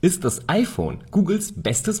Ist das iPhone Googles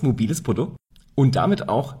bestes mobiles Produkt und damit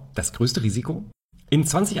auch das größte Risiko? In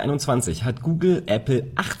 2021 hat Google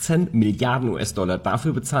Apple 18 Milliarden US-Dollar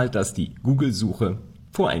dafür bezahlt, dass die Google-Suche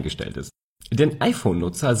voreingestellt ist. Denn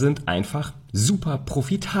iPhone-Nutzer sind einfach super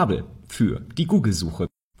profitabel für die Google-Suche.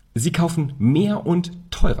 Sie kaufen mehr und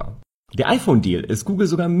teurer. Der iPhone-Deal ist Google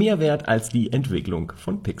sogar mehr wert als die Entwicklung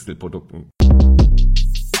von Pixel-Produkten.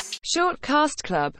 Shortcast Club